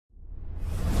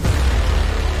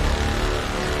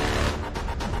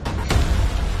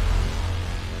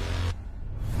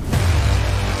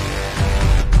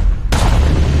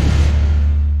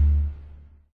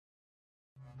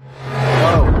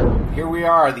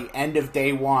are, the end of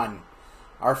day one.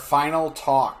 Our final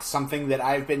talk, something that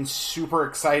I've been super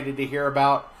excited to hear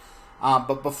about.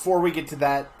 But before we get to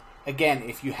that, again,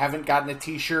 if you haven't gotten a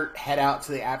t-shirt, head out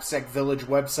to the AppSec Village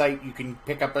website. You can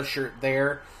pick up a shirt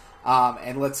there.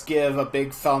 And let's give a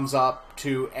big thumbs up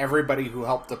to everybody who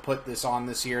helped to put this on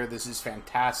this year. This is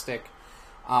fantastic.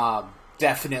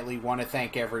 Definitely want to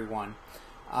thank everyone.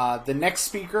 The next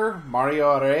speaker,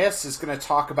 Mario Areias, is going to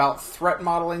talk about threat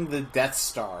modeling the Death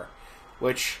Star,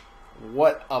 which,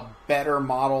 what a better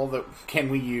model that can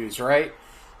we use, right?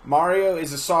 Mario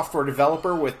is a software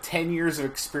developer with 10 years of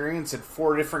experience in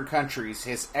 4 different countries.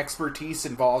 His expertise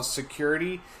involves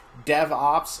security,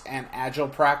 DevOps, and agile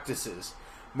practices.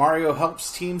 Mario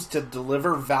helps teams to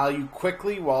deliver value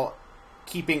quickly while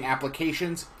keeping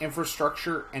applications,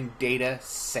 infrastructure, and data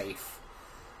safe.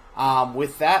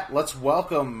 With that, let's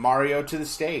welcome Mario to the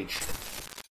stage.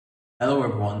 Hello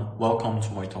everyone, welcome to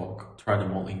my talk, Threat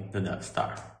Modeling the Death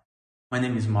Star. My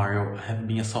name is Mario. I have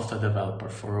been a software developer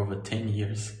for over 10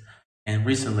 years, and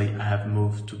recently I have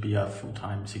moved to be a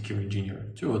full-time security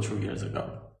engineer 2 or 3 years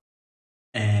ago.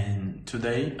 And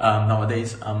today,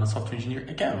 nowadays, I'm a software engineer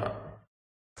at Canva.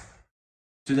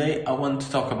 Today, I want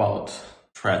to talk about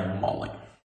threat modeling.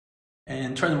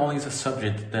 And threat modeling is a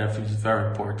subject that I feel is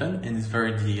very important and is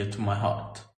very dear to my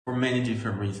heart for many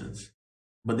different reasons.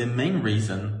 But the main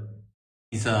reason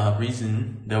is a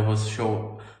reason that was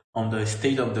shown on the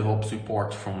State of DevOps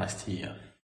report from last year.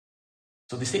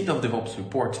 So the State of DevOps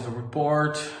report is a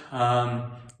report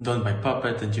done by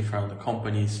Puppet and different other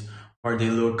companies where they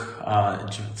look,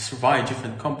 survey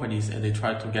different companies and they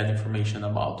try to get information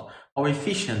about how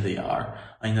efficient they are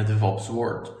in the DevOps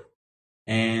world.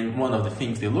 And one of the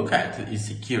things they look at is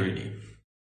security.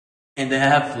 And they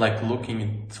have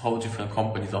looking at all different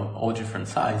companies of all different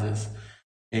sizes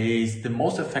is the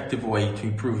most effective way to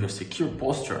improve your secure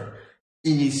posture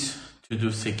is to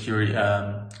do security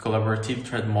collaborative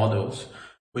threat models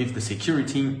with the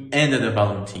security team and the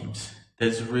development teams.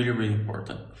 That's really, really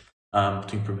important to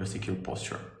improve your secure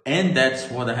posture. And that's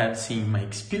what I have seen in my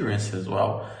experience as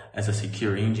well as a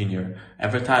security engineer.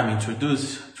 Every time I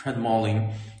introduce threat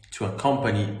modeling to a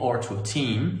company or to a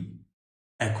team,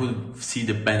 I could see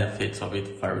the benefits of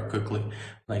it very quickly,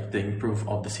 like the improve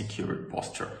of the security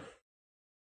posture.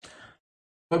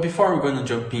 But before we're going to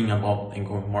jump in about and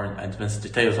go more in advanced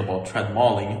details about threat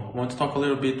modeling, I want to talk a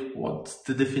little bit what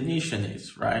the definition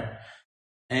is, right?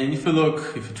 And if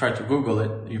you try to Google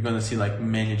it, you're going to see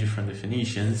many different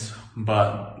definitions,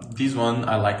 but this one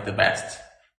I like the best.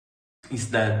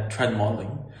 Is that threat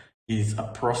modeling is a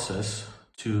process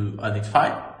to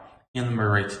identify and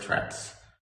enumerate threats.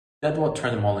 That's what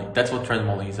threat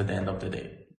modeling is at the end of the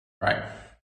day, right?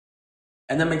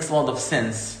 And that makes a lot of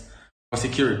sense for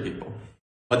security people.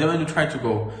 But then when you try to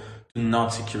go to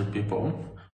not secure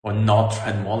people or not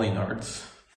threat modeling nerds,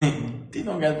 they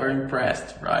don't get very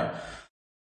impressed, right?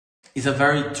 It's a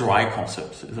very dry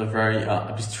concept. It's a very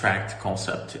abstract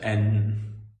concept, and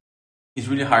it's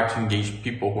really hard to engage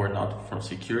people who are not from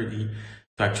security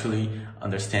to actually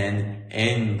understand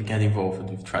and get involved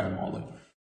with threat modeling.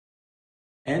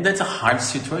 And that's a hard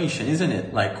situation, isn't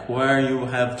it? Where you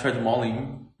have threat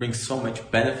modeling brings so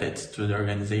much benefits to the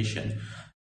organization,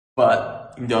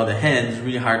 but on the other hand, it's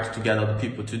really hard to get other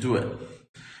people to do it.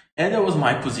 And that was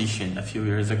my position a few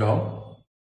years ago,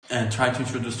 and tried to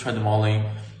introduce threat modeling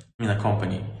in a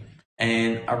company.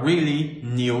 And I really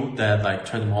knew that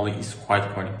threat modeling is quite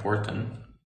important,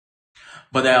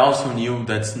 but I also knew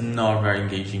that's not very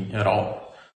engaging at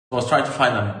all. So I was trying to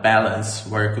find a balance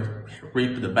where I could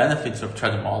reap the benefits of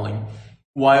threat modeling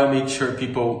while make sure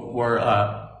people were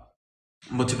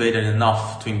motivated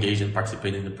enough to engage and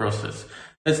participate in the process.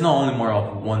 It's not only more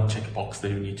of one checkbox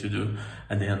that you need to do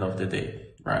at the end of the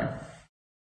day, right?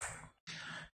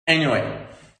 Anyway,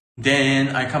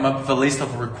 then I come up with a list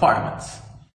of requirements.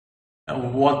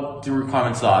 And what the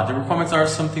requirements are? The requirements are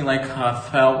something like I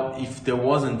felt if there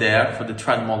wasn't there for the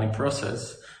threat modeling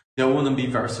process, they wouldn't be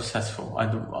very successful.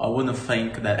 I wouldn't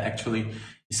think that actually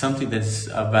is something that's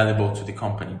valuable to the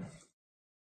company.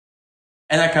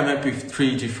 And I come up with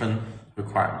 3 different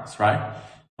requirements, right?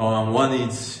 One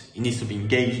is it needs to be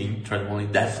engaging. Threat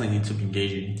modeling definitely needs to be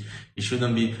engaging. It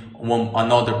shouldn't be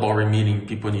another boring meeting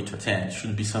people need to attend. It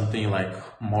should be something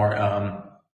more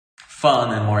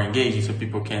fun and more engaging so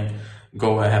people can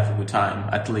go and have a good time,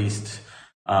 at least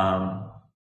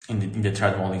in the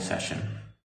threat modeling session.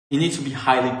 It needs to be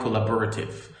highly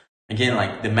collaborative.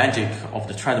 Again, the magic of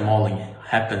the threat modeling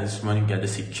happens when you get the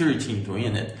security team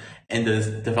doing it and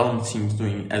the development teams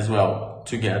doing it as well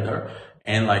together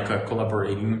and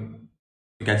collaborating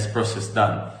to get this process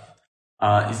done.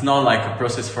 It's not like a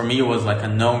process for me. It was like a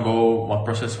no-go, one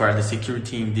process where the security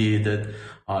team did it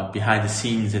behind the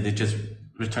scenes, and they just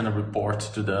return a report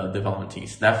to the development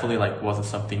teams. Definitely like wasn't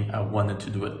something I wanted to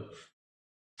do it.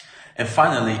 And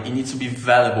finally, it needs to be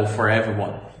valuable for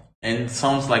everyone. And it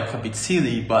sounds like a bit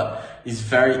silly, but it's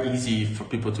very easy for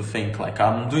people to think like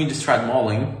I'm doing this threat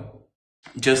modeling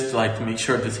just to like make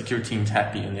sure the security team is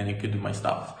happy and then I could do my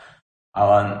stuff.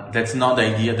 That's not the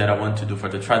idea that I want to do for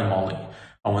the threat modeling.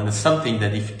 I wanted something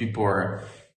that if people are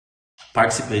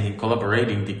participating,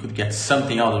 collaborating, they could get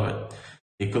something out of it.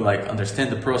 They could like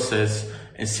understand the process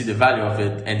and see the value of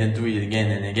it and then do it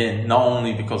again and again, not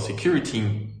only because security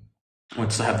team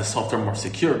wants to have the software more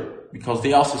secure, because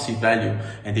they also see value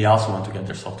and they also want to get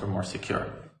their software more secure.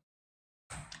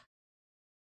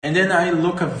 And then I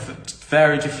look at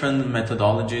very different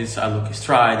methodologies. I look at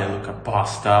Stride, I look at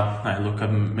Pasta, I look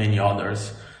at many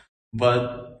others.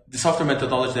 But the software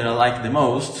methodology that I like the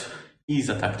most is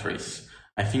Attack Trace.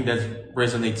 I think that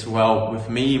resonates well with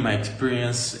me, my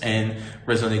experience, and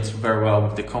resonates very well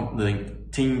with the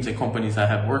teams and companies I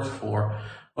have worked for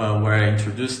where I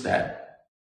introduced that.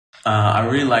 I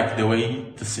really like the way,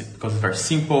 because it's very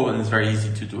simple and it's very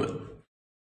easy to do it.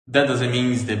 That doesn't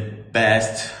mean it's the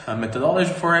best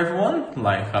methodology for everyone.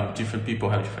 Like different people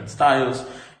have different styles,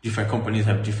 different companies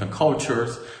have different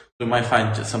cultures. You might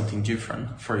find just something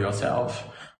different for yourself.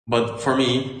 But for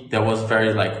me, that was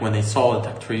very like when I saw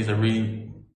Attack Trace, I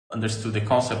really understood the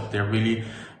concept. They really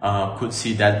could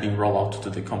see that being rolled out to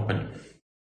the company.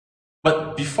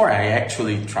 But before I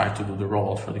actually tried to do the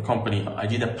rollout for the company, I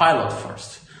did a pilot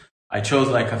first. I chose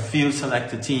like a few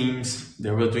selected teams.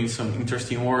 They were doing some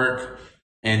interesting work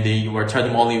and they were trying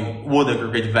to modeling would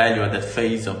aggregate value at that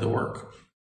phase of the work.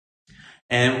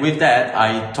 And with that,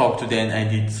 I talked to them, I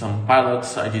did some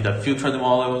pilots, I did a few threat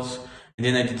models, and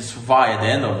then I did a survey at the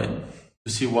end of it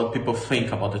to see what people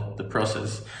think about the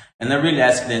process. And I really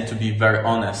asked them to be very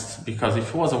honest, because if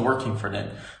it wasn't working for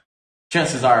them,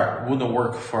 chances are it wouldn't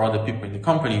work for other people in the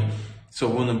company, so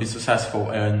it wouldn't be successful,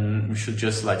 and we should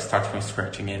just like start from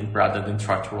scratch again rather than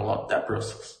try to roll out that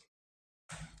process.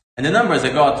 And the numbers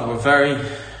I got were very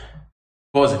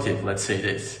positive, let's say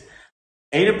this.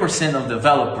 80% of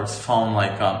developers found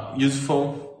like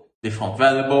useful, they found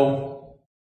valuable,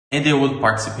 and they would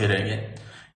participate again.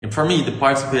 And for me, the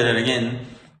participate again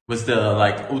was the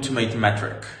like ultimate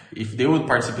metric. If they would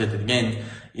participate again,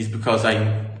 is because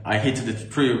I hit the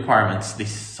 3 requirements. They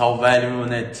saw value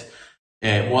in it,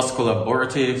 was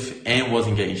collaborative, and was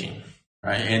engaging,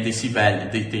 right? And they see value.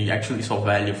 They actually saw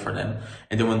value for them,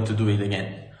 and they want to do it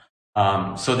again.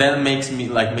 So that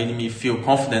made me feel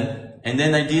confident. And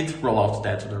then I did roll out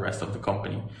that to the rest of the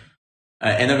company.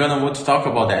 And I'm gonna want to talk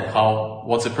about that,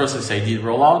 what's the process I did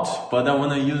roll out, but I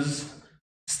wanna use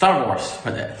Star Wars for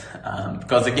that.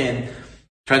 Because again,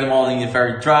 threat modeling is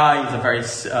very dry, it's a very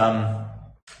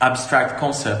abstract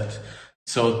concept.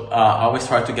 So I always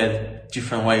try to get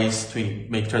different ways to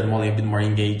make threat modeling a bit more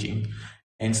engaging.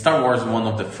 And Star Wars is one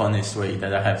of the funnest ways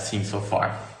that I have seen so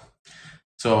far.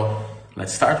 So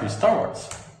let's start with Star Wars.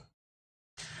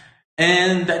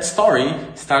 And that story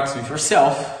starts with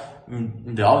yourself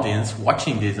in the audience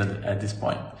watching this at this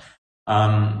point,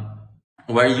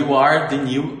 where you are the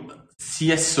new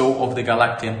CSO of the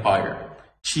Galactic Empire,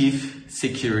 Chief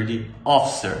Security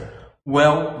Officer.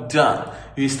 Well done.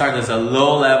 You start as a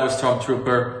low-level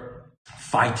stormtrooper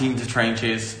fighting the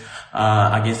trenches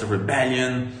against the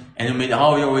rebellion, and you made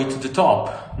all your way to the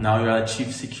top. Now you're a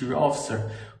Chief Security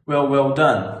Officer. Well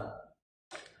done.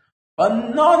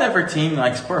 But not every team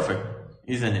likes perfect,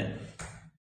 isn't it?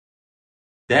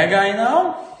 That guy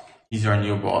now, he's your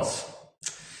new boss.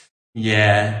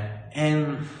 Yeah,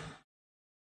 and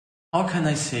how can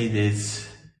I say this?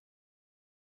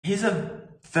 He's a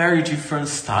very different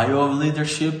style of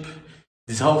leadership.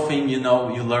 This whole thing, you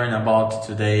learn about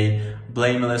today,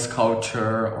 blameless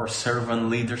culture or servant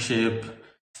leadership,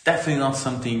 it's definitely not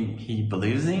something he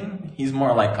believes in. He's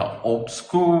more like an old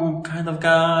school kind of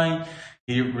guy.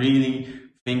 He really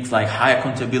thinks like high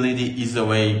accountability is the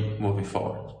way moving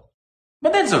forward.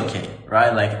 But that's okay,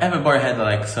 right? Like everybody had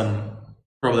like some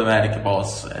problematic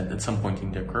boss at some point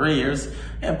in their careers.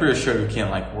 And I'm pretty sure you can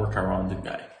like work around the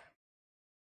guy.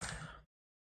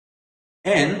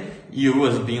 And you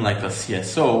as being like a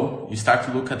CSO, you start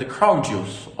to look at the crown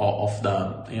jewels of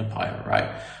the empire,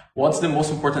 right? What's the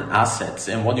most important assets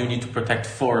and what do you need to protect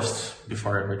first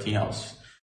before everything else?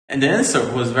 And the answer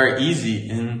was very easy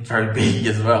and very big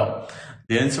as well.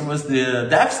 The answer was the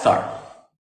Death Star.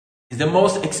 It's the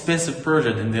most expensive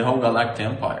project in the whole Galactic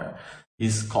Empire.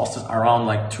 It's costed around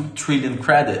like 2 trillion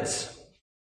credits.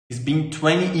 It's been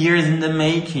 20 years in the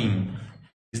making.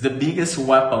 It's the biggest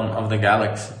weapon of the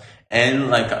galaxy. and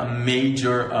like a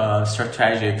major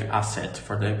strategic asset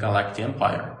for the Galactic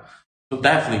Empire. So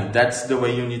definitely, that's the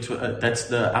way you need to. That's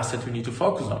the asset you need to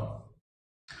focus on.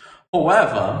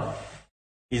 However,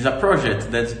 it's a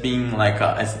project that's being like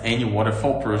as any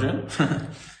waterfall project.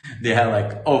 They have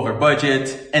like over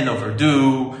budget and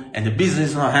overdue, and the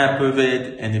business is not happy with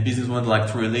it, and the business would like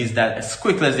to release that as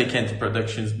quickly as they can to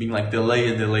production. It's being like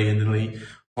delay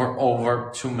for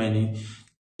over too many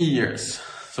years.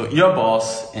 So your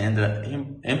boss and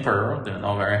the emperor, they're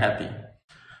not very happy.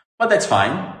 But that's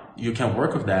fine. You can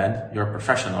work with that. You're a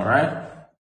professional, right?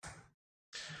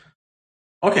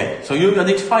 Okay, so you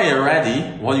identify already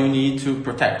what you need to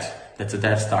protect. That's a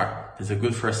Death Star. That's a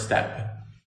good first step.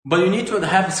 But you need to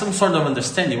have some sort of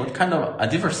understanding what kind of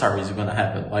adversaries you're going to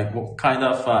have, like what kind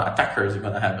of attackers you're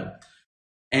going to have.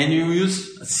 And you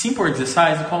use a simple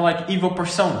exercise called like evil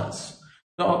personas.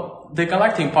 So the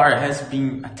Galactic Empire has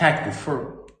been attacked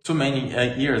for too many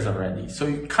years already. So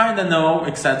you kind of know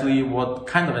exactly what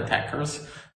kind of attackers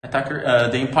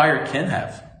the Empire can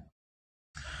have.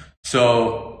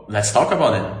 So let's talk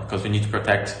about it, because we need to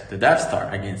protect the Death Star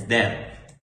against them.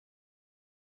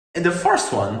 And the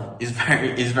first one is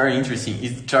very interesting.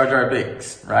 It's Jar Jar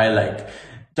Binks, right? Like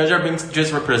Jar Jar Binks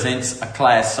just represents a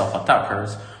class of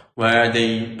attackers where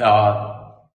they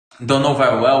don't know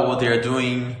very well what they are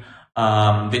doing.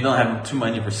 They don't have too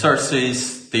many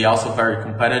resources. They also very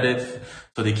competitive,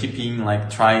 so they keep in like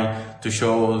trying to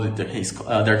show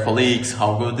their colleagues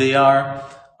how good they are.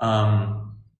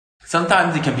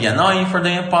 Sometimes it can be annoying for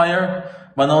the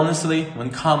Empire, but honestly, when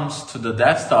it comes to the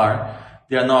Death Star,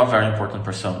 they are not very important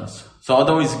personas. So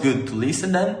although it's good to list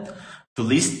them,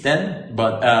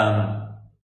 but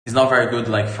it's not very good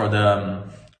like for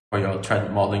your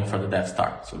threat modeling for the Death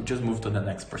Star. So we just move to the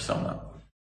next persona.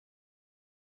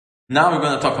 Now we're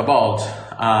going to talk about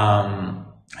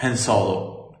Han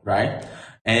Solo, right?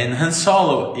 And Han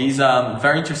Solo is a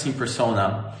very interesting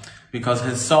persona because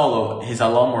Han Solo has a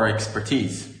lot more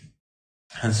expertise.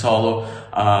 Han Solo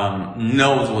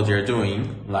knows what they're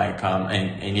doing, like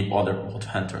and any other bolt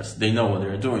hunters. They know what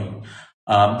they're doing.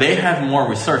 They have more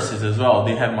resources as well.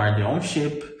 They have more their own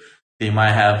ship. They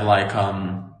might have like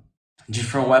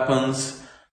different weapons.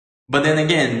 But then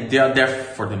again, they are there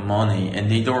for the money and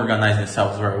they don't organize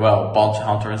themselves very well. Bolt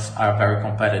hunters are very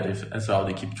competitive as well.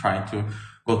 They keep trying to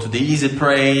go to the easy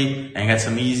prey and get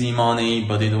some easy money,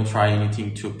 but they don't try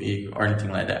anything too big or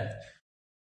anything like that.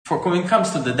 When it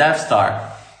comes to the Death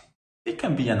Star, it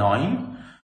can be annoying,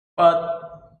 but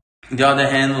on the other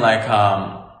hand, like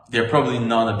they're probably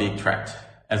not a big threat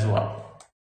as well.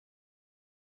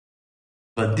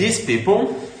 But these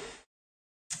people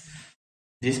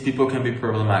can be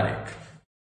problematic,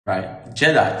 right?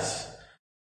 Jedis.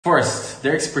 First,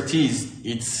 their expertise,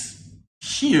 it's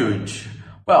huge.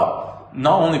 Well,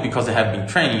 not only because they have been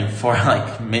training for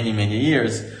like many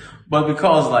years, but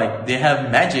because like they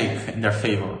have magic in their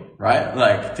favor, right?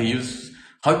 Like they use,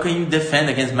 how can you defend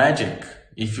against magic?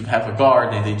 If you have a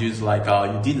guard and they use like,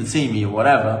 you didn't see me or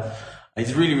whatever,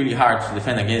 it's really hard to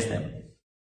defend against them.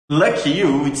 Lucky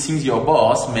you, it seems your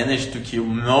boss managed to kill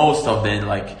most of them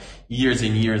like years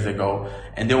and years ago.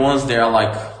 And the ones that are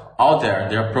like out there,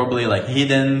 they're probably like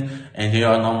hidden and they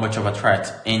are not much of a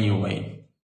threat anyway.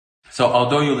 So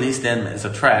although you list them as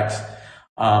a threat,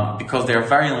 because they're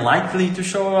very unlikely to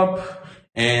show up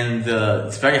and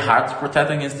it's very hard to protect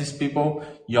against these people,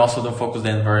 you also don't focus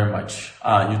them very much.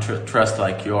 You trust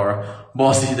like your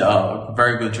boss did a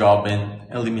very good job and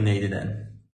eliminated them.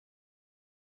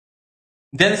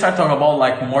 Then start talking about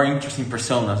like more interesting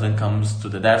personas when it comes to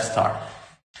the Death Star.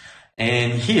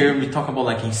 And here we talk about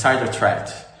like insider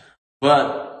threat.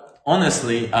 But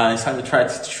honestly, insider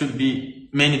threats should be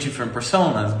many different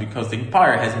personas because the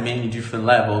Empire has many different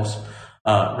levels,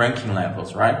 ranking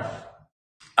levels, right?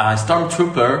 A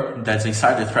stormtrooper that's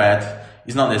insider threat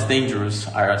is not as dangerous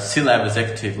as a C-level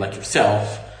executive like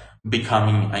yourself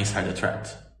becoming an insider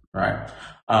threat, right?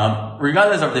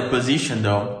 Regardless of the position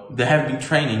though, they have been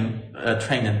trained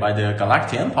by the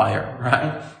Galactic Empire,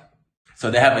 right? So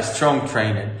they have a strong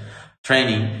training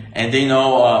and they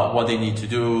know what they need to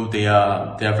do. They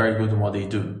are very good at what they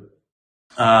do.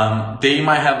 They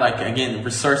might have like, again,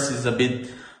 resources a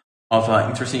bit of an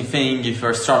interesting thing. If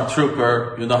you're a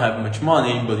stormtrooper, you don't have much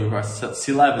money, but you're a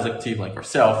C-level executive like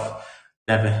yourself,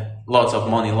 they have lots of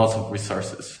money, lots of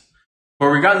resources. But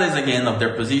regardless again of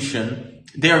their position,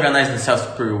 they organize themselves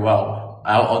pretty well.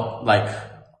 Like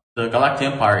the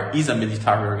Galactic Empire is a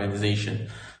military organization.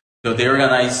 So they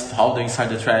organize all the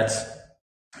insider threats.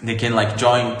 They can like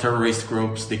join terrorist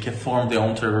groups. They can form their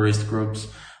own terrorist groups.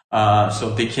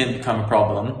 So they can become a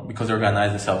problem because they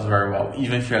organize themselves very well,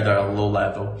 even if they're a low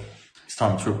level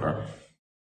stormtrooper.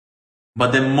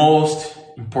 But the most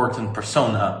important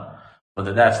persona for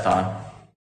the Death Star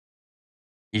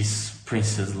is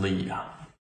Princess Leia,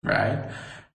 right?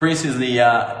 Princess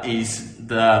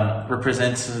Leia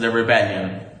represents the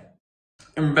rebellion.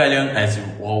 Rebellion, as you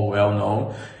all well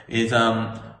know, is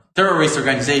terrorist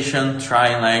organization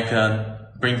trying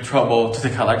bring trouble to the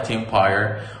Galactic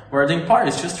Empire, where the Empire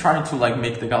is just trying to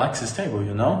make the galaxy stable,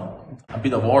 a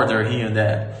bit of order here and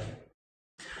there.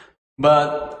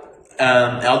 But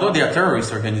although they are a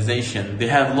terrorist organization, they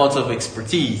have lots of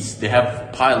expertise. They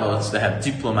have pilots, they have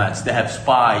diplomats, they have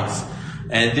spies,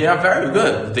 and they are very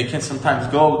good. They can sometimes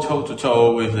go toe to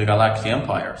toe with the Galactic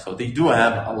Empire, so they do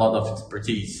have a lot of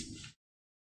expertise.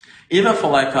 Even for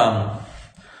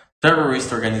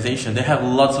terrorist organization, they have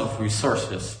lots of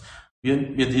resources.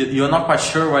 You're not quite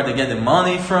sure where they get the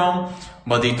money from,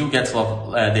 but they do get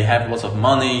they have lots of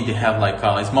money. They have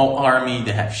a small army.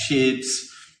 They have ships.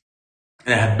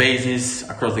 They have bases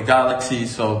across the galaxy,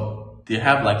 so they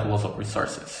have lots of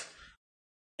resources.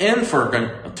 And for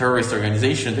a terrorist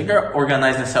organization, they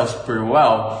organize themselves pretty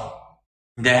well.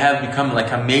 They have become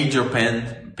a major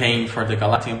pain for the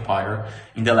Galactic Empire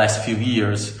in the last few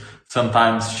years.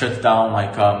 Sometimes shut down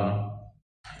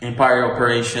Empire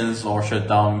operations or shut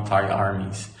down entire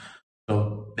armies.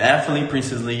 So definitely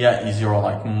Princess Leia is your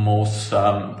most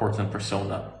important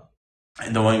persona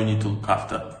and the one you need to look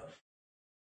after.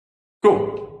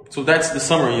 Cool. So that's the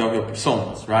summary of your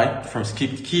personas, right? From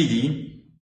Skip Kitty,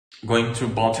 going to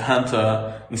Bounty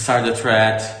Hunter, Insider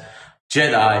Threat,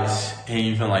 Jedis, and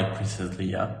even Princess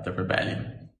Leia, the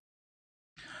Rebellion.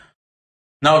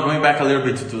 Now going back a little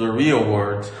bit to the real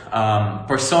world,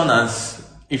 personas,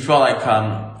 if you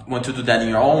want to do that in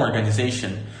your own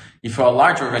organization, if you're a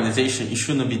large organization, it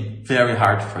shouldn't be very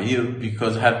hard for you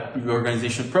because your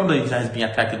organization probably has been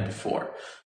attacked before.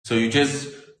 So you just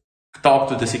talk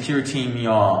to the security team in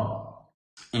your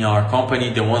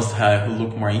company, the ones who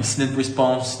look more incident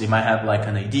response. They might have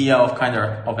an idea of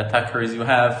of attackers you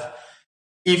have.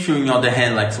 If you, on the other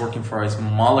hand, working for a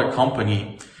smaller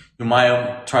company, you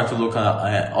might try to look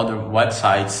at other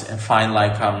websites and find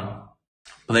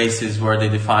places where they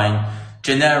define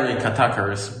generic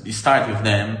attackers. You start with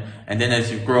them, and then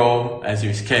as you grow, as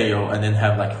you scale, and then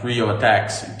have real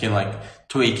attacks, you can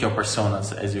tweak your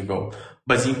personas as you go.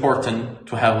 But it's important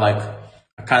to have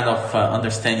a kind of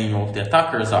understanding of the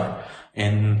attackers are,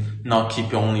 and not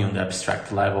keep only on the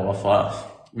abstract level of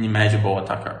an imaginable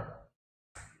attacker.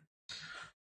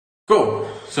 Cool.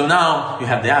 So now you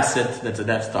have the asset, that's a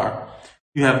Death Star.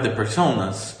 You have the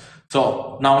personas.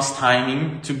 So now it's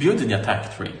timing to build the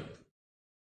attack tree.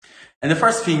 And the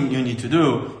first thing you need to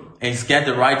do is get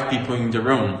the right people in the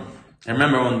room. I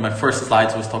remember one of my first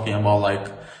slides was talking about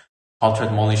how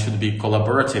threat modeling should be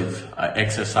collaborative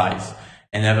exercise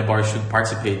and everybody should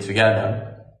participate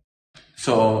together.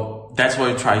 So that's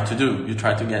what you try to do. You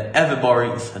try to get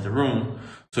everybody inside the room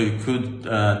so you could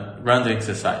run the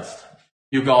exercise.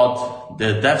 You got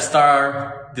the Death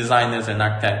Star designers and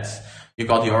architects. You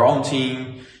got your own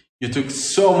team. You took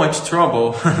so much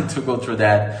trouble to go through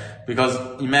that because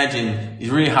imagine it's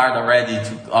really hard already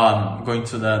to go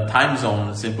into the time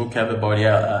zones and book everybody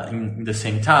in the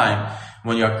same time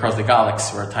when you're across the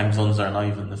galaxy where time zones are not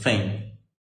even the thing.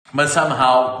 But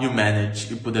somehow you manage,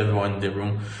 you put everyone in the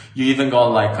room. You even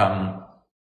got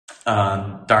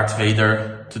Darth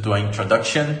Vader to do an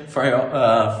introduction for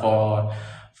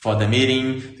the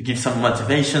meeting, to give some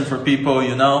motivation for people,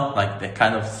 the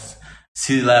kind of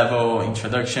C-level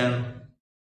introduction.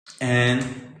 And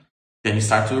then you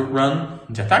start to run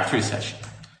the attack tree session.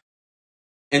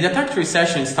 And the attack tree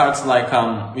session starts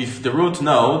with the root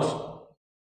node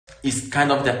is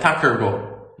kind of the attacker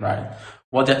goal, right?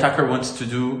 What the attacker wants to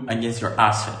do against your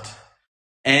asset.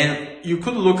 And you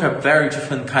could look at very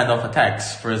different kind of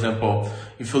attacks. For example,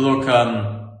 if you look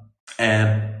at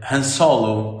Han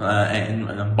Solo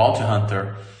and Bounty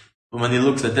Hunter, when he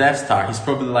looks at Death Star, he's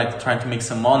probably trying to make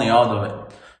some money out of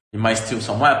it. He might steal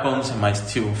some weapons, he might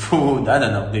steal food, I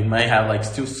don't know. They might have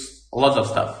steal lots of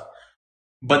stuff.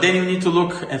 But then you need to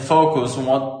look and focus on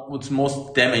what's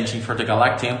most damaging for the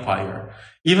Galactic Empire.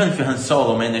 Even if Han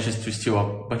Solo manages to steal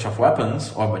a bunch of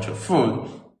weapons or a bunch of food,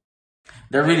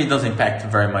 that really doesn't impact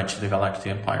very much the Galactic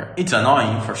Empire. It's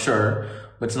annoying for sure,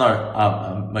 but it's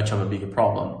not much of a bigger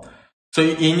problem. So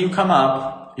you come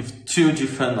up with two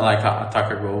different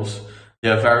attacker goals. They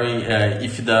are very,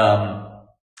 if the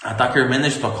attacker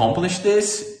managed to accomplish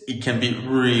this, it can be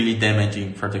really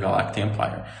damaging for the Galactic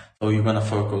Empire. So you're going to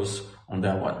focus on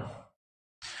that one.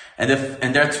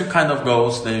 And there are two kind of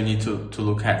goals that you need to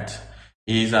look at.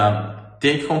 Is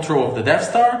take control of the Death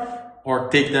Star or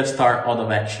take Death Star out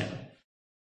of action.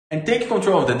 And take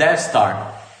control of the Death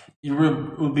Star it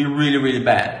would be really, really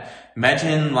bad.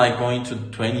 Imagine like going to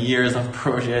 20 years of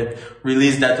project,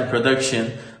 release that to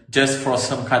production just for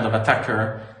some kind of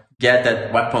attacker, get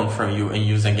that weapon from you and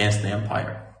use against the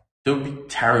empire. It would be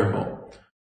terrible.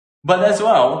 But as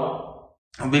well,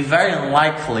 it would be very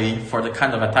unlikely for the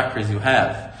kind of attackers you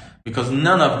have, because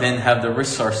none of them have the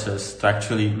resources to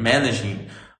actually managing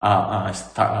a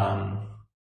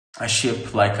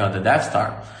ship like the Death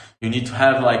Star. You need to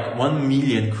have like 1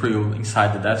 million crew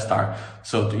inside the Death Star.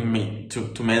 So to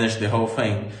manage the whole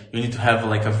thing, you need to have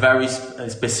like a very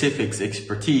specific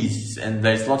expertise, and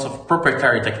there's lots of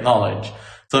proprietary technology.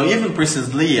 So even Princess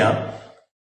Leia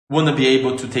wouldn't be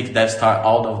able to take Death Star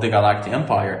out of the Galactic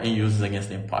Empire and use it against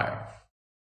the Empire.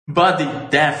 But they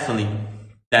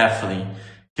definitely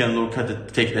can look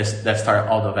at take this Death Star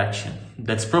out of action.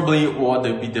 That's probably what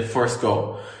would be the first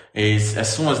goal. Is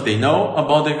as soon as they know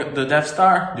about the Death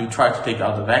Star, they try to take it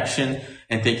out of action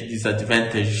and take this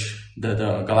advantage that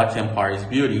the Galactic Empire is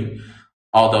building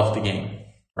out of the game,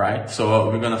 right? So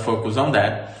we're gonna focus on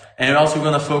that, and we're also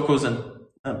gonna focus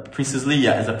on Princess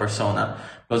Leia as a persona,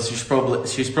 because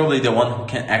she's probably the one who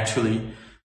can actually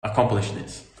accomplish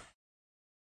this.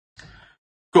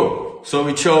 Cool. So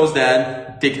we chose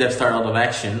that take Death Star out of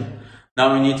action.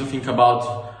 Now we need to think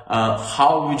about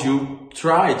how would you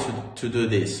try to do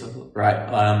this, right?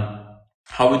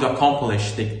 How would you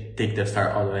accomplish take Death Star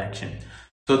out of action?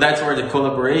 So that's where the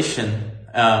collaboration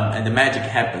and the magic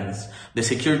happens. The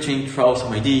security team throws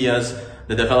some ideas,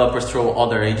 the developers throw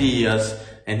other ideas,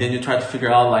 and then you try to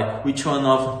figure out like which one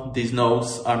of these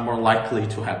nodes are more likely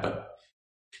to happen.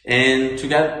 And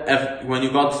when you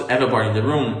got everybody in the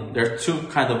room, there are two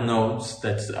kind of nodes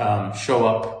that show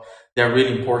up. They're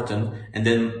really important, and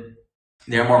then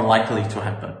they're more likely to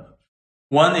happen.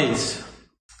 One is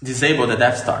disable the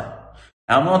Death Star.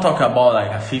 I'm not talking about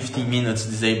like a 15 minutes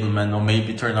disablement, or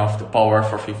maybe turn off the power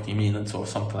for 15 minutes or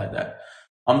something like that.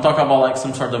 I'm talking about like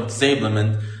some sort of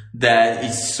disablement that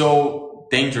is so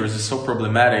dangerous, is so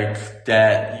problematic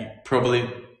that probably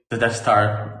the Death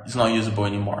Star is not usable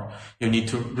anymore. You need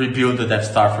to rebuild the Death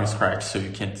Star from scratch so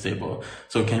you can disable,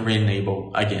 so you can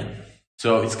re-enable again.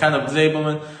 So it's kind of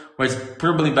disablement where it's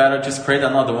probably better just create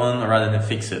another one rather than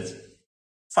fix it.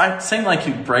 It's like saying like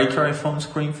you break your iPhone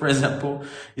screen, for example.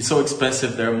 It's so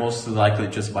expensive, they're most likely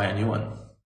just buy a new one.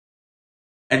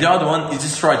 And the other one is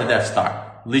destroy the Death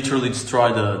Star. Literally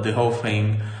destroy the whole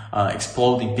thing,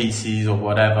 exploding pieces or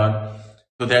whatever.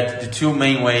 So that the two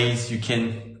main ways you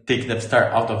can take Death Star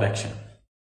out of action.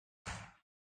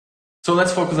 So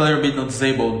let's focus a little bit on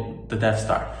disable the Death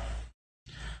Star.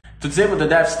 To disable the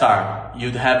Death Star,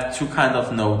 you'd have two kind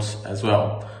of nodes as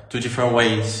well, two different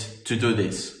ways to do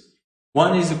this.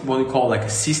 One is what we call like a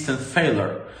system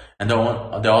failure, and the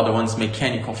other one is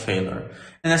mechanical failure.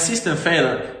 And a system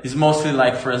failure is mostly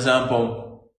like, for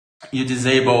example, you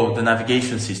disable the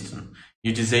navigation system,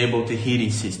 you disable the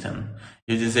heating system,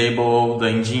 you disable the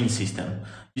engine system.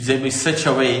 You disable in such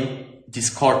a way these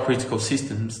core critical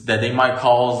systems that they might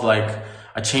cause like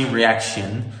a chain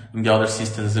reaction in the other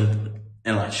systems and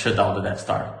like shut down the Death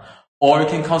Star. Or you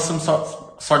can cause some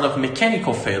sort of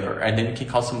mechanical failure, and then you can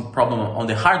cause some problem on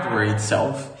the hardware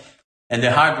itself, and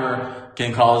the hardware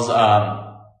can cause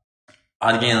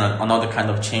again another kind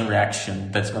of chain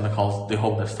reaction that's going to cause the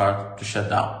whole Death Star to shut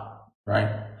down,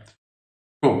 right?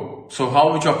 Cool. So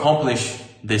how would you accomplish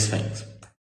these things?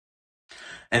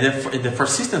 And then for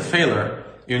system failure,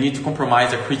 you need to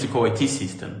compromise a critical IT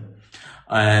system.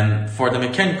 And for the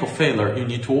mechanical failure, you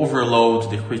need to overload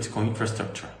the critical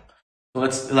infrastructure. So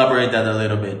let's elaborate that a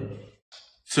little bit.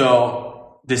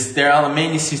 So there are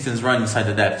many systems running inside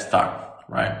the Death Star,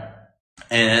 right?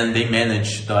 And they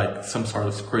manage like some sort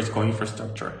of critical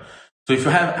infrastructure. So if you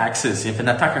have access, if an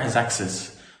attacker has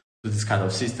access to this kind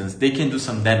of systems, they can do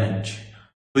some damage.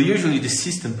 But usually the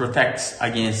system protects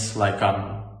against like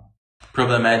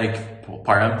problematic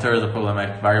parameters or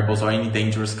problematic variables or any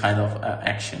dangerous kind of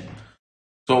action.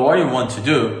 So what you want to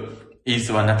do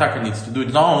is what an attacker needs to do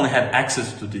is not only have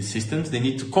access to these systems, they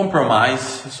need to compromise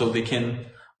so they can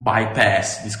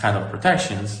bypass these kind of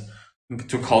protections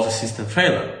to cause a system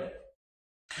failure.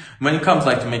 When it comes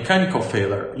like to mechanical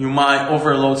failure, you might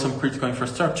overload some critical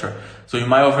infrastructure. So you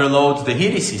might overload the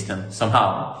heating system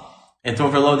somehow. And to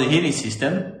overload the heating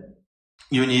system,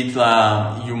 you need,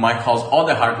 you might cause all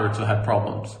the hardware to have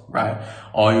problems, right?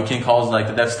 Or you can cause like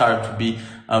the Death Star to be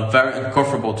very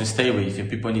uncomfortable to stay with if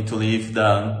people need to leave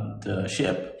the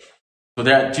ship. So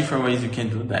there are different ways you can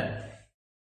do that.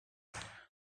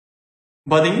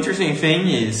 But the interesting thing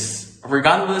is,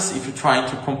 regardless if you're trying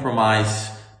to compromise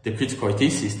the critical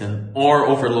IT system or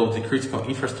overload the critical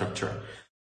infrastructure,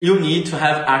 you need to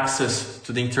have access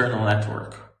to the internal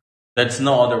network. There's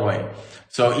no other way.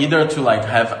 So either to like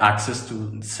have access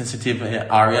to sensitive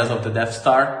areas of the Death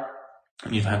Star,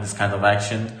 you need to have this kind of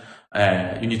action,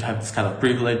 you need to have this kind of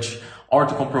privilege, or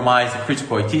to compromise a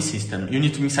critical IT system, you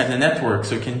need to be inside the network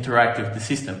so you can interact with the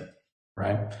system,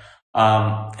 right?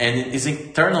 And it's an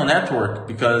internal network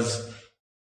because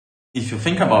if you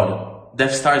think about it,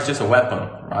 Death Star is just a weapon,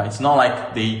 right? It's not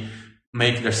like they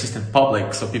make their system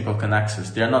public so people can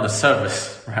access. They are not a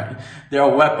service, right? They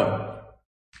are a weapon.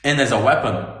 And as a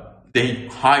weapon, they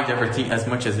hide everything as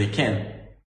much as they can.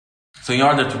 So in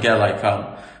order to get like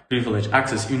privileged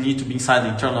access, you need to be inside the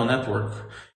internal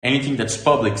network. Anything that's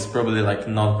public is probably like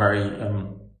not very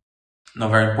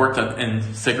important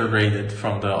and segregated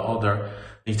from the other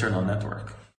internal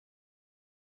network.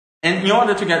 And in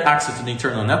order to get access to the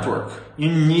internal network, you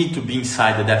need to be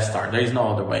inside the Death Star. There is no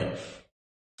other way.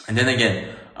 And then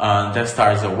again, Death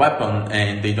Star is a weapon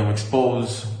and they don't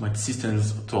expose much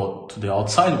systems to the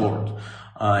outside world.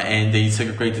 And they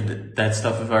segregated that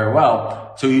stuff very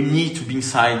well. So you need to be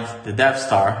inside the Death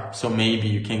Star. So maybe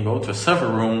you can go to a server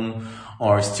room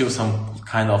or steal some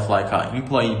kind of like an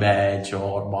employee badge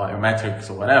or biometrics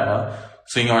or whatever.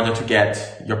 So in order to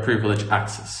get your privileged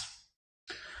access.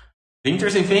 The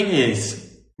interesting thing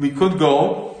is we could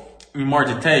go in more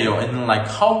detail and like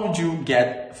how would you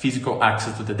get physical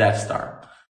access to the Death Star?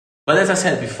 But as I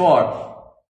said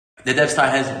before, the Death Star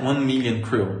has 1 million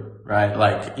crew, right?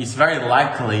 Like it's very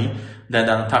likely that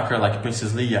an attacker like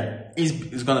Princess Leia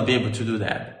is going to be able to do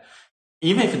that.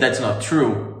 Even if that's not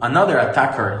true, another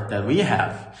attacker that we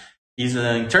have is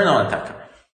an internal attacker.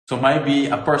 So it might be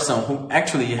a person who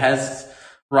actually has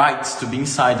rights to be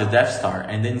inside the Death Star,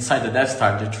 and then inside the Death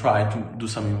Star they try to do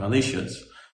something malicious.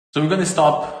 So we're going to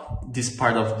stop this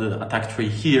part of the attack tree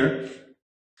here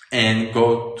and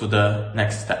go to the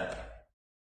next step.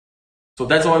 So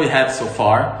that's what we have so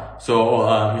far. So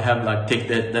you have like take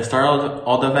the Death Star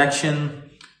out of action,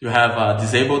 you have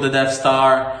disable the Death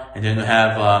Star, and then you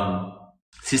have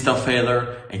system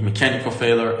failure and mechanical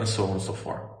failure and so on and so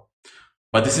forth.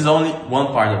 But this is only one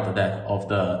part of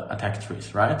the attack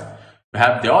trees, right? You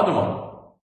have the other one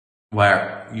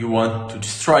where you want to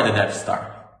destroy the Death Star.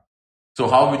 So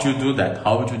how would you do that?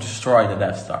 How would you destroy the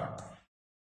Death Star?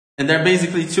 And there are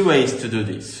basically two ways to do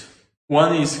this.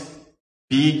 One is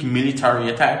big military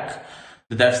attack.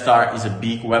 The Death Star is a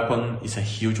big weapon. It's a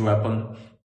huge weapon.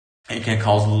 It can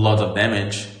cause lots of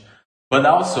damage. But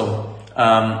also,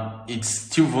 it's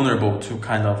still vulnerable to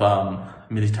kind of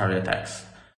military attacks.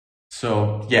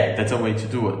 So yeah, that's a way to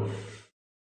do it.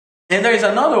 And there is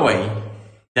another way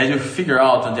that you figure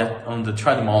out on the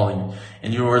threat modeling,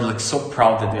 and you were like so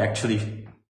proud that you actually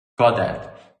got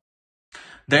that.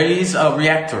 There is a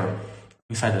reactor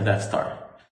inside the Death Star.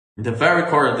 In the very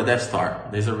core of the Death Star,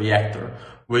 there's a reactor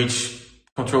which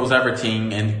controls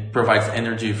everything and provides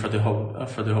energy for the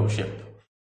whole ship.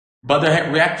 But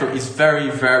the reactor is very,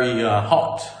 very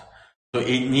hot, so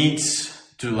it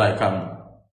needs to like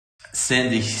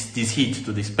send this heat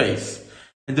to the space.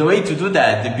 And the way to do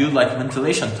that, they build like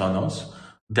ventilation tunnels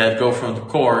that go from the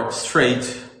core straight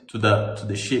to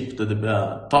the ship, to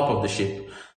the top of the ship.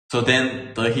 So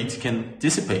then the heat can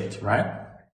dissipate, right?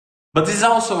 But this is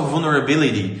also a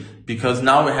vulnerability because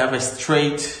now we have a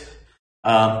straight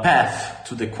path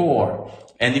to the core,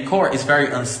 and the core is very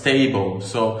unstable.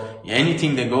 So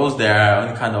anything that goes there,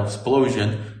 any kind of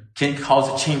explosion, can cause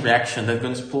a chain reaction that's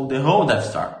going to explode the whole Death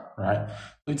Star, right?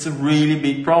 So it's a really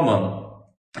big problem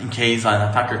in case an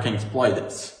attacker can exploit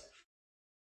this.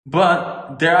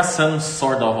 But there are some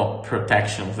sort of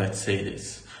protections, let's say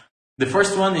this. The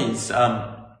first one is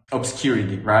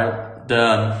obscurity, right?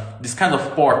 This kind of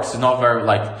port is not very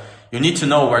like, you need to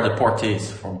know where the port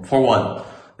is for one.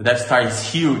 The Death Star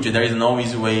is huge and there is no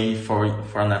easy way for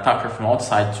an attacker from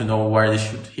outside to know where they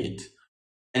should hit.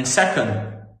 And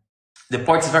second, the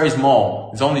port is very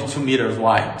small. It's only 2 meters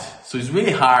wide. So it's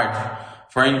really hard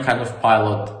for any kind of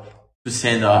pilot to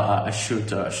send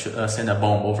send a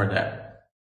bomb over there.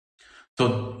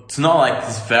 So it's not like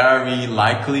it's very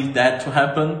likely that to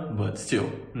happen, but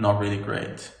still not really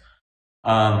great.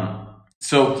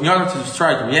 So in order to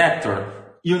destroy the reactor,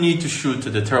 you need to shoot to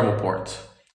the thermal port.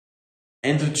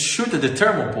 And to shoot at the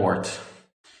thermal port,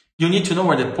 you need to know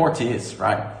where the port is,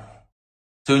 right?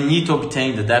 So you need to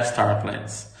obtain the Death Star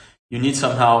plans. You need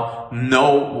somehow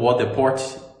know what the port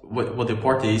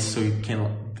is so you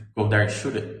can go there and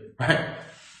shoot it, right?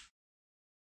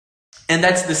 And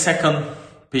that's the second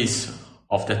piece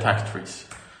of the attack trees.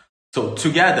 So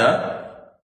together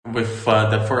with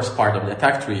the first part of the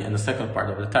attack tree and the second part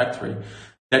of the attack tree,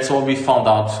 that's what we found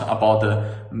out about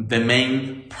the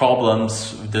main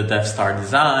problems with the Death Star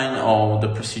design or the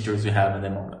procedures we have at the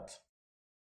moment.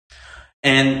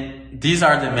 And these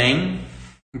are the main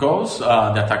goals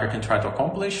the attacker can try to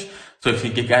accomplish. So if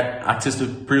you get access to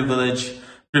privilege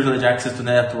access to the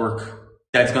network,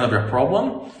 that's going to be a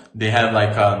problem. They have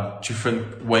like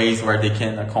different ways where they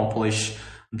can accomplish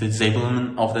the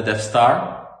disablement of the Death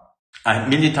Star. A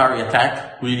military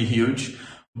attack, really huge,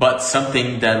 but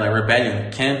something that a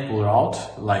rebellion can pull out.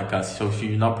 So if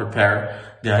you're not prepared,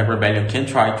 the rebellion can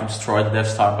try to destroy the Death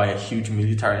Star by a huge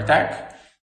military attack.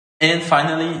 And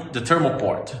finally, the thermal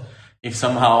port. If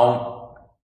somehow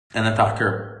an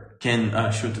attacker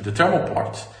can shoot the thermal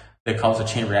port, they cause a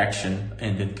chain reaction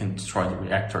and then can destroy the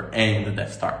reactor and the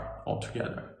Death Star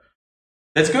altogether.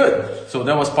 That's good. So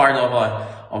that was part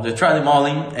of the threat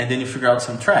modeling, and then you figure out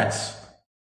some threats.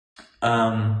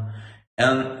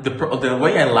 And the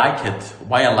way I like it,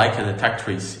 why I like it, attack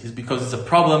trees, is because it's a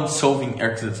problem-solving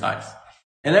exercise.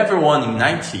 And everyone in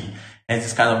 90 has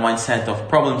this kind of mindset of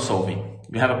problem-solving.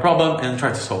 We have a problem and try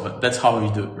to solve it. That's how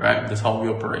we do, right? That's how we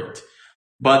operate.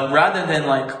 But rather than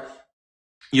like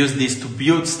use this to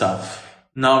build stuff,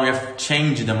 now we have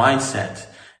changed the mindset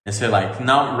and say like,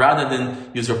 now rather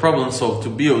than use your problem solve to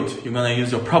build, you're going to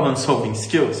use your problem solving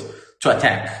skills to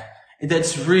attack. And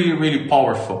that's really, really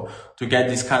powerful to get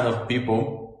these kind of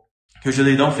people who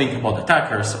usually don't think about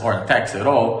attackers or attacks at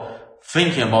all,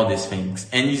 thinking about these things.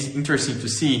 And it's interesting to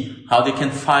see how they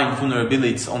can find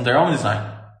vulnerabilities on their own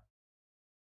design.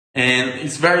 And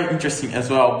it's very interesting as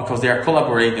well because they are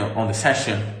collaborating on the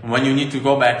session. When you need to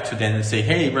go back to them and say,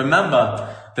 hey,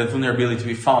 remember that vulnerability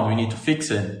we found, we need to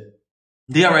fix it.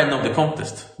 They already know the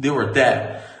contest. They were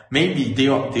there. Maybe they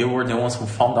were the ones who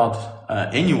found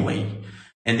out anyway.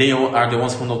 And they are the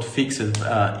ones who know to fix it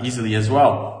easily as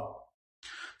well.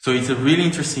 So it's a really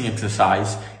interesting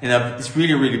exercise. And it's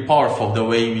really, really powerful the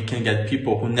way we can get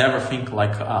people who never think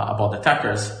like about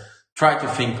attackers, try to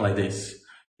think like this.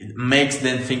 It makes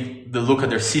them look at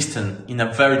their system in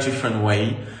a very different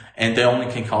way, and they only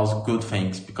can cause good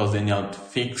things because they know to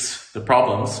fix the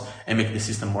problems and make the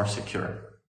system more secure.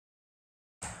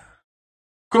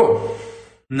 Cool.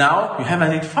 Now you have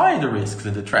identified the risks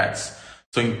and the threats.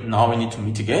 So now we need to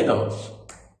mitigate those.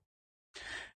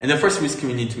 And the first risk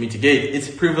we need to mitigate is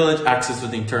privileged access to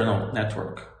the internal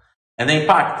network. And the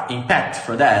impact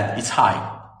for that is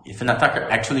high. If an attacker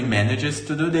actually manages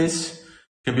to do this,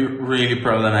 can be really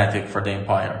problematic for the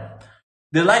empire.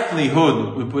 The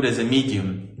likelihood we put as a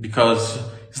medium because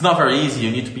it's not very easy. You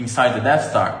need to be inside the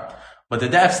Death Star, but the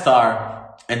Death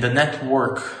Star and the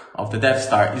network of the Death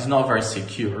Star is not very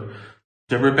secure.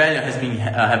 The rebellion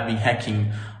have been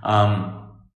hacking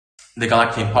the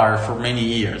Galactic Empire for many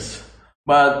years,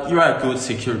 but you're a good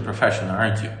security professional,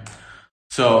 aren't you?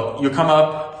 So you come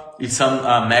up with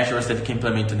some measures that you can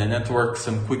implement in the network,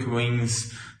 some quick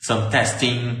wins, some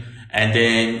testing. And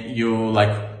then you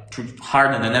like to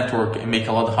harden the network and make it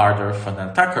a lot harder for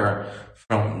the attacker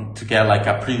to get like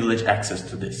a privileged access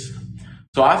to this.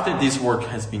 So after this work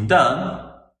has been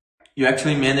done, you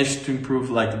actually manage to improve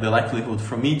like the likelihood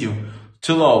from medium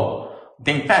to low.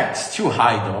 The impact is too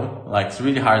high though. Like it's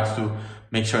really hard to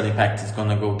make sure the impact is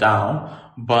gonna go down,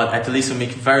 but at least you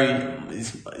make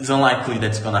it's unlikely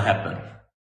that's gonna happen.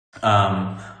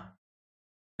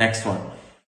 Next one.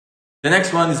 The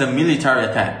next one is a military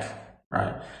attack.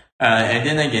 Right, and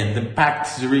then again, the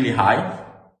impact is really high.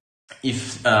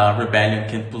 If rebellion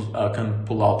can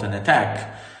pull out an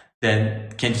attack,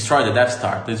 then can destroy the Death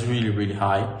Star. That's really, really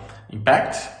high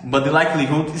impact, but the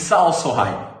likelihood is also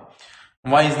high.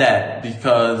 Why is that?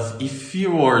 Because if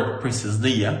you were Princess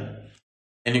Leia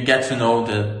and you get to know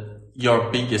that your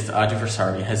biggest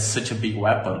adversary has such a big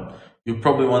weapon, you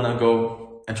probably want to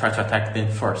go and try to attack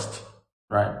them first,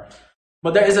 right?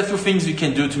 But there is a few things you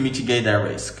can do to mitigate that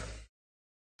risk.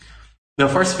 The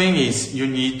first thing is you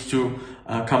need to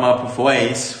come up with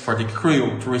ways for the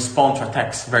crew to respond to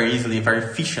attacks very easily, very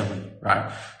efficiently,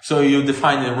 right? So you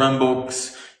define the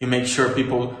runbooks, you make sure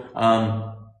people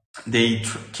they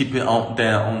keep it on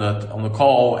the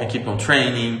call and keep on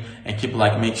training and keep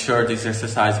make sure this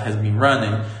exercise has been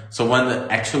running. So when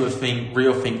the actual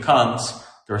real thing comes,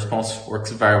 the response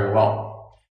works very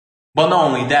well. But not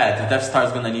only that, the Death Star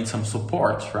is gonna need some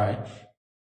support, right?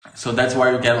 So that's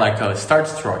why you get Star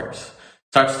Destroyers.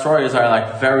 Star Destroyers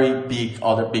are very big,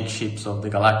 other big ships of the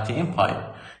Galactic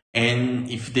Empire. And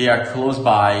if they are close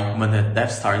by when the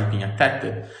Death Star is being attacked,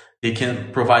 they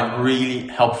can provide really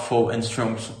helpful and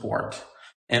strong support.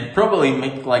 And probably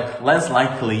make less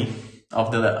likely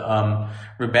of the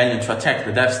rebellion to attack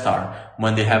the Death Star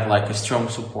when they have a strong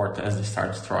support as the Star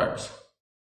Destroyers.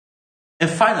 And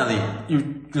finally, you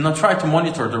do not try to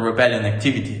monitor the rebellion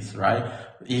activities, right?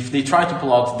 If they try to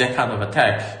pull out that kind of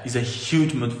attack, it's a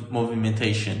huge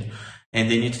movimentation. and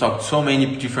they need to talk to so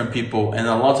many different people and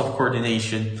a lot of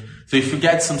coordination. So if you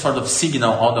get some sort of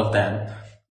signal out of them,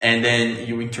 and then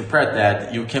you interpret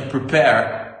that, you can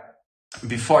prepare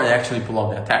before they actually pull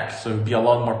out the attack. So you'll be a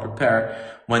lot more prepared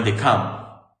when they come.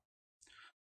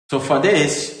 So for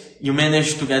this, you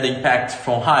manage to get the impact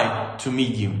from high to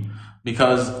medium,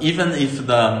 because even if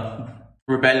the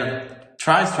rebellion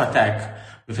tries to attack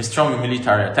with a strong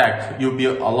military attack, you'll be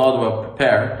a lot well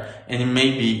prepared, and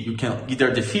maybe you can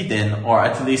either defeat them or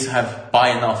at least buy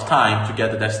enough time to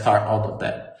get the Death Star out of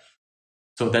that.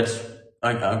 So that's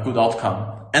a good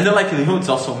outcome. And the likelihood is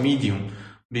also medium,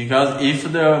 because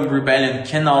if the rebellion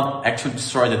cannot actually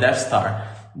destroy the Death Star,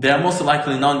 they are most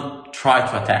likely not try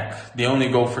to attack. They only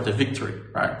go for the victory,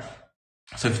 right?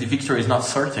 So if the victory is not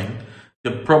certain,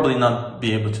 they'll probably not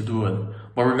be able to do it.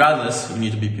 But regardless, you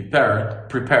need to be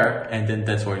prepared, and then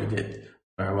that's what you did.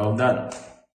 Very well done.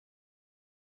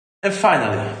 And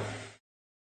finally,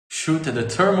 shoot at the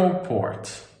thermal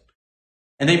port.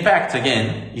 And the impact,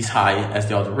 again, is high as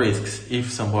the other risks.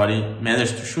 If somebody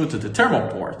managed to shoot at the thermal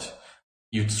port,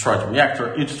 you destroy the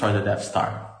reactor, you destroy the Death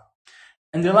Star.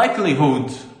 And the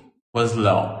likelihood was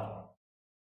low.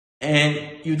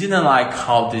 And you didn't like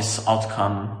how this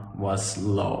outcome was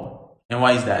low. And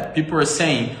why is that? People are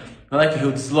saying the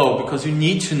likelihood is low because you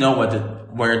need to know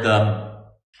where the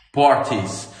port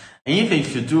is. And even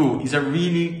if you do, it's a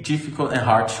really difficult and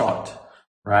hard shot,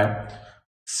 right?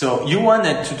 So you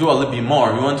wanted to do a little bit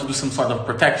more. You want to do some sort of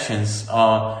protections,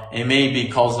 and maybe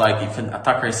cause like if an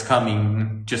attacker is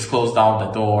coming, just close down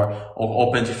the door or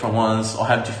open different ones or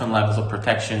have different levels of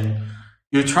protection.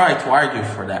 You try to argue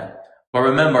for that. But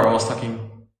remember, I was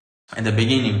talking at the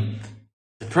beginning,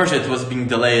 the project was being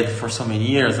delayed for so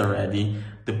many years already.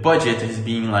 The budget is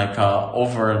being like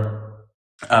over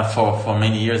for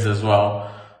many years as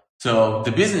well. So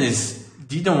the business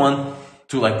didn't want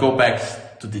to like go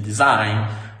back to the design,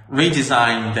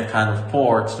 redesign the kind of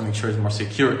port to make sure it's more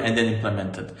secure, and then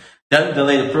implement it. That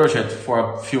delayed the project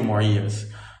for a few more years.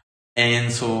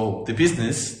 And so the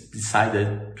business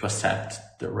decided to accept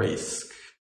the risk.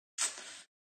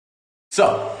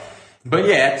 So, but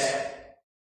yet,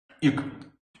 you're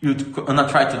gonna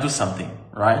try to do something,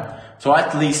 right? So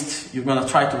at least you're gonna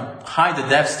try to hide the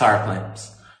Death Star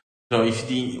plans. So if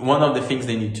one of the things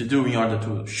they need to do in order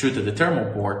to shoot at the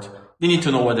thermal port, they need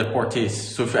to know what the port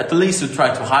is. So if at least you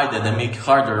try to hide it and make it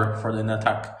harder for an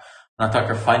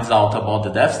attacker finds out about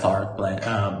the Death Star plan,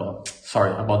 about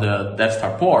the Death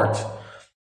Star port,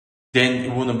 then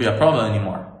it wouldn't be a problem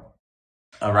anymore.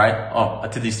 All right? Oh,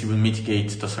 at least you will mitigate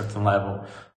to a certain level.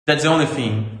 That's the only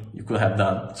thing you could have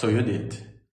done. So you did.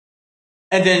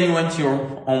 And then you went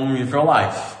on with your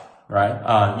life,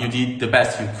 right? You did the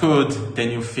best you could. Then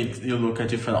you look at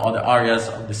different other areas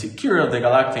of the security of the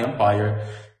Galactic Empire,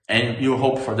 and you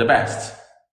hope for the best.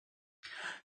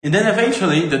 And then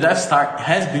eventually the Death Star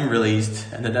has been released,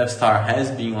 and the Death Star has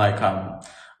been like a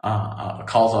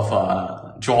cause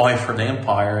of joy for the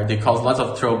Empire. They caused lots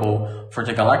of trouble for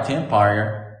the Galactic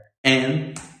Empire,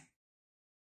 and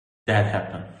that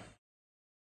happened.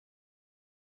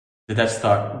 The Death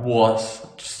Star was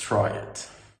destroyed,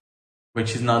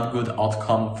 which is not a good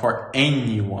outcome for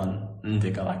anyone in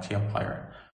the Galactic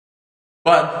Empire.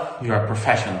 But you are a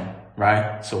professional,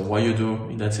 right? So what you do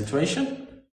in that situation?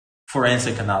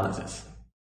 Forensic analysis.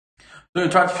 So you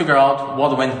try to figure out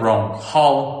what went wrong,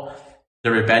 how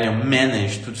the rebellion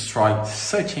managed to destroy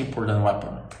such an important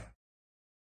weapon.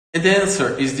 And the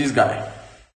answer is this guy,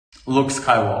 Luke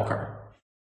Skywalker.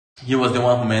 He was the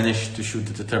one who managed to shoot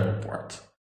at the thermal port.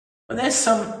 But there's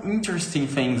some interesting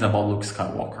things about Luke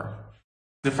Skywalker.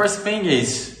 The first thing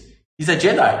is, he's a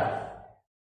Jedi.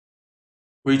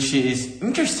 Which is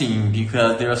interesting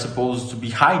because they are supposed to be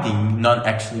hiding, not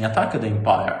actually attacking the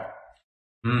Empire.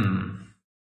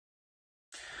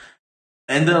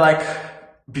 And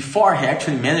before he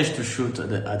actually managed to shoot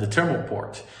at the thermal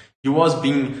port, he was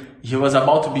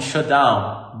about to be shut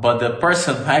down, but the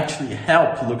person who actually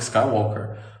helped Luke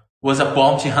Skywalker was a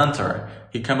bounty hunter.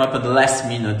 He came up at the last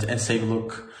minute and saved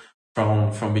Luke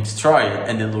from being destroyed,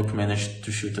 and then Luke managed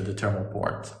to shoot at the thermal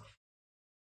port.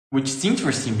 Which is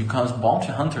interesting because bounty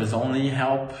hunters only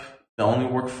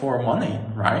work for money,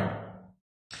 right?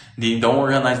 They don't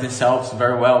organize themselves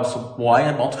very well, so why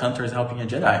a bounty hunter is helping a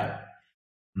Jedi?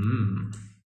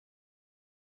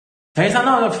 There's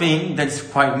another thing that's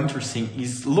quite interesting,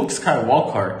 is Luke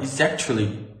Skywalker is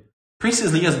actually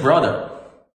Princess Leia's brother,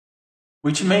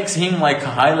 which makes him like a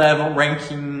high-level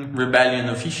ranking rebellion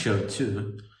official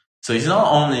too. So he's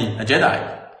not only a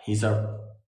Jedi, he's a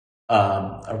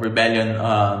rebellion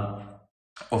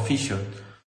official.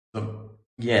 So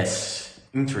yes,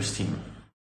 interesting.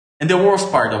 And the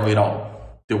worst part of it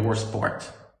all, the worst part.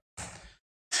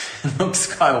 Luke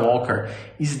Skywalker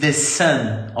is the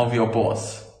son of your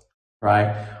boss, right?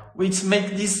 Which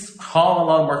makes this whole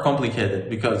lot more complicated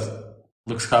because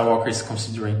Luke Skywalker is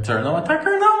considered an internal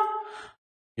attacker now?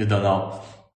 You don't know.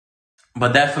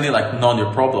 But definitely like not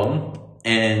your problem,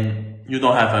 and you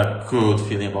don't have a good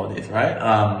feeling about it, right?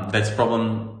 That's a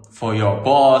problem for your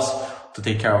boss to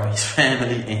take care of his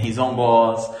family and his own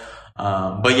boss.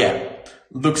 But yeah,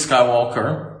 Luke Skywalker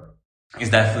is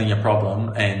definitely a problem,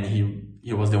 and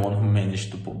he was the one who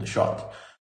managed to pull the shot.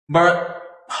 But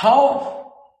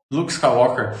how Luke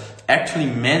Skywalker actually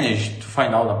managed to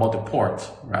find out about the port,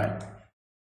 right?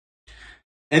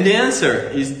 And the answer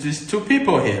is these two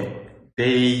people here.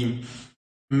 They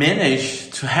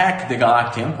managed to hack the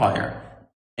Galactic Empire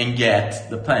and get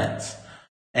the plans.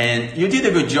 And you did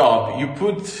a good job. You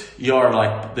put your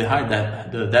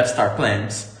the Death Star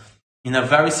plans in a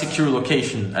very secure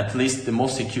location, at least the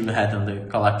most secure you had on the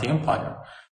Galactic Empire.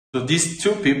 So these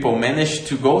two people managed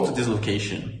to go to this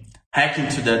location, hack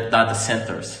into the data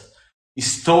centers,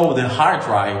 stole the hard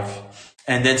drive,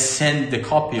 and then send the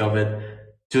copy of it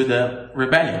to the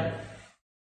rebellion.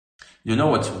 You know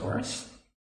what's worse?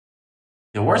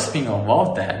 The worst thing of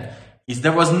all that is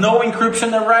there was no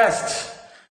encryption at rest.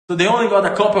 So they only got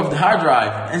a copy of the hard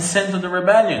drive and sent to the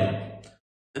rebellion.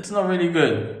 It's not really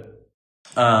good.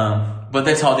 But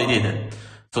that's how they did it.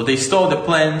 So they stole the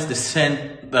plans, they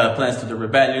sent the plans to the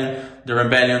rebellion. The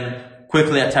rebellion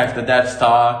quickly attacked the Death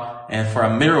Star, and for a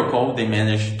miracle, they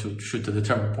managed to shoot to the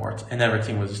terminal port, and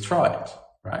everything was destroyed,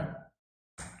 right?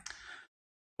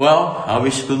 Well, I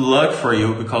wish good luck for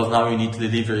you, because now you need to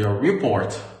deliver your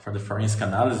report for the forensic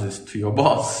analysis to your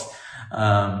boss.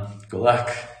 Good luck.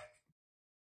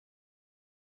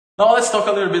 Now let's talk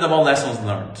a little bit about lessons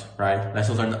learned, right?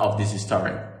 Lessons learned of this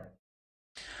story.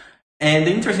 And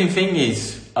the interesting thing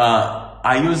is,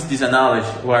 I used this analogy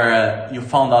where you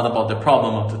found out about the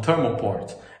problem of the thermal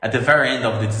port at the very end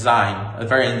of the design, at the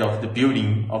very end of the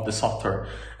building of the software,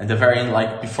 at the very end,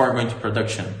 like before going to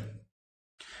production.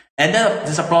 And then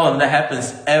there's a problem that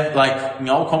happens like in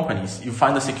all companies. You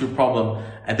find a secure problem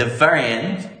at the very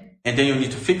end, and then you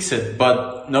need to fix it,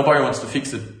 but nobody wants to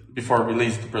fix it before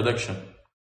release to production.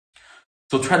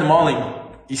 So threat modeling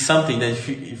is something that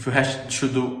you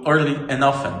should do early and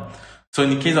often. So in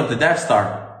the case of the Death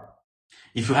Star,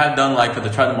 if you have done like the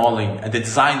threat modeling at the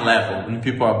design level, when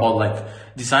people are about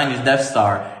like design this Death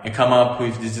Star and come up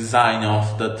with this design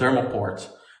of the thermal port,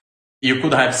 you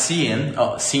could have seen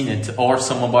it, or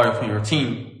somebody from your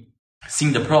team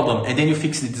seen the problem, and then you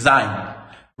fix the design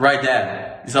right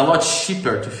there. It's a lot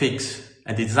cheaper to fix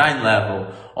at the design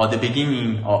level or the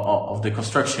beginning of the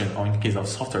construction, or in the case of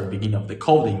software, beginning of the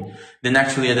coding, than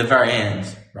actually at the very end,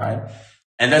 right?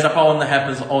 And there's a problem that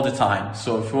happens all the time.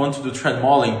 So if you want to do threat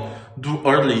modeling, do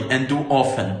early and do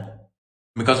often,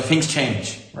 because things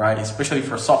change, right? Especially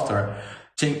for software.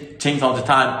 Change all the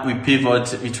time. We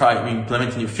pivot, we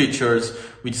implement new features,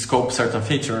 we scope certain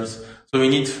features. So we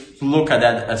need to look at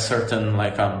that a certain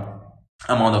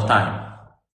amount of time.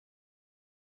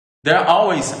 There are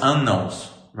always unknowns,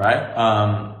 right?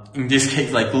 In this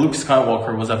case, like Luke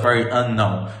Skywalker was a very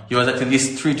unknown. He was at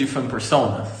least 3 different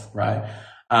personas, right?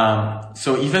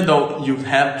 So even though you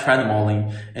have threat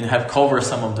modeling and have covered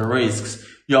some of the risks,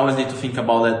 you always need to think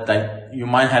about it that you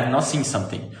might have not seen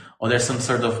something, or there's some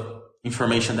sort of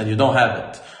information that you don't have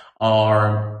it,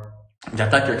 or the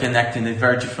attacker can act in a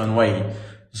very different way.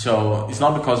 So it's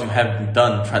not because you have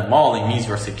done threat modeling means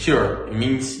you're secure. It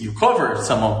means you cover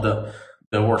some of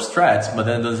the worst threats, but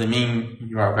that doesn't mean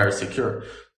you are very secure.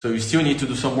 So you still need to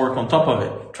do some work on top of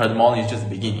it. Threat modeling is just the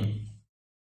beginning.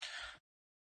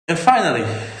 And finally,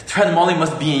 threat modeling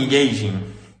must be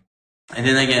engaging. And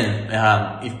then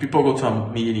again, if people go to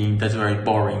a meeting that's very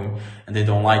boring and they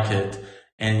don't like it,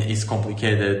 and it's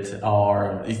complicated,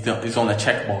 or it's on a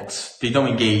checkbox, they don't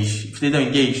engage. If they don't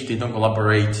engage, they don't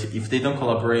collaborate. If they don't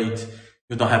collaborate,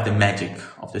 you don't have the magic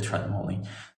of the threat modeling.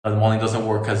 Threat modeling doesn't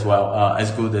work as well,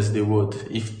 as good as they would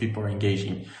if people are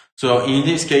engaging. So in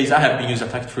this case, I have been using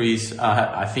attack trees.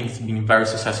 I think it's been very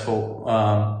successful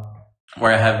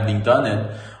where I have been done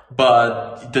it,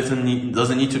 but it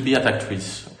doesn't need to be attack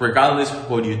trees. Regardless of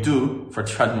what you do for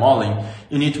threat modeling,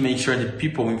 you need to make sure that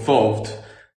people involved,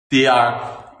 they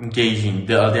are engaging,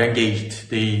 they're engaged,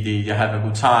 they have a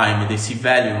good time, they see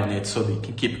value on it, so they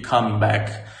can keep coming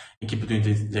back and keep doing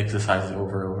the exercises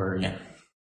over and over again.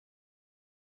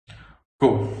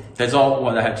 Cool. That's all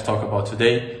what I had to talk about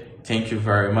today. Thank you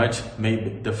very much.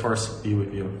 May the force be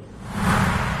with you.